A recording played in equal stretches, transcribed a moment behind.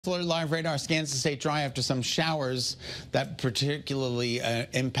Florida live radar scans the state dry after some showers that particularly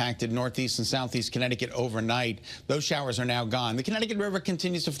impacted northeast and southeast Connecticut overnight. Those showers are now gone. The Connecticut River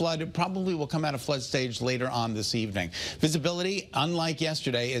continues to flood. It probably will come out of flood stage later on this evening. Visibility, unlike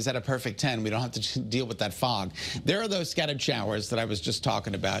yesterday, is at a perfect 10. We don't have to deal with that fog. There are those scattered showers that I was just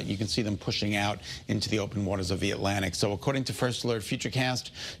talking about. You can see them pushing out into the open waters of the Atlantic. So according to First Alert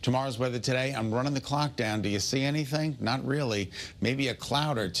Futurecast, tomorrow's weather today, I'm running the clock down. Do you see anything? Not really. Maybe a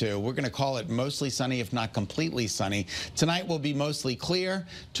cloud or two. We're going to call it mostly sunny, if not completely sunny. Tonight will be mostly clear.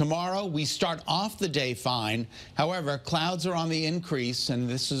 Tomorrow, we start off the day fine. However, clouds are on the increase, and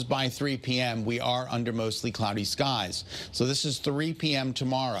this is by 3 p.m. We are under mostly cloudy skies. So this is 3 p.m.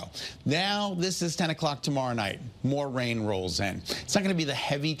 tomorrow. Now, this is 10 o'clock tomorrow night. More rain rolls in. It's not going to be the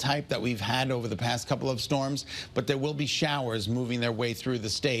heavy type that we've had over the past couple of storms, but there will be showers moving their way through the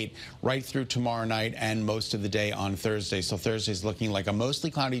state right through tomorrow night and most of the day on Thursday. So Thursday's looking like a mostly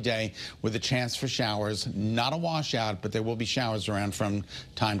cloudy day with a chance for showers. Not a washout, but there will be showers around from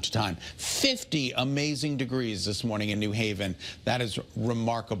time to time. 50 amazing degrees this morning in New Haven. That is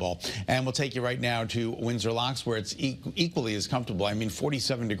remarkable. And we'll take you right now to Windsor Locks, where it's equally as comfortable. I mean,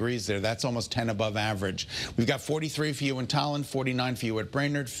 47 degrees there. That's almost 10 above average. We've got 43 for you in Tolland, 49 for you at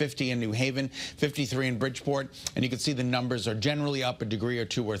Brainerd, 50 in New Haven, 53 in Bridgeport. And you can see the numbers are generally up a degree or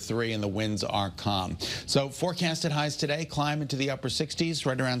two or three, and the winds are calm. So forecasted highs today climb into the upper 60s,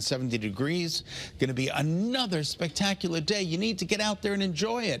 right around 70 degrees. Going to be another spectacular day. You need to get out there and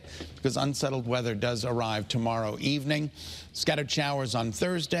enjoy it, because unsettled weather does arrive tomorrow evening. Scattered showers on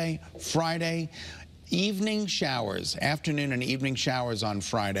Thursday, Friday. Evening showers, afternoon and evening showers on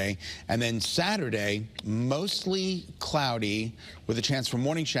Friday, and then Saturday, mostly cloudy with a chance for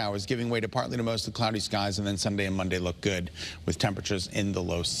morning showers, giving way to partly to mostly cloudy skies, and then Sunday and Monday look good with temperatures in the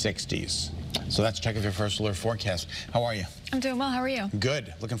low 60s. So that's a check of your First Alert forecast. How are you? I'm doing well. How are you?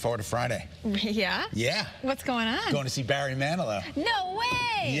 Good. Looking forward to Friday. Yeah? Yeah. What's going on? Going to see Barry Manilow. No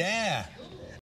way! Yeah.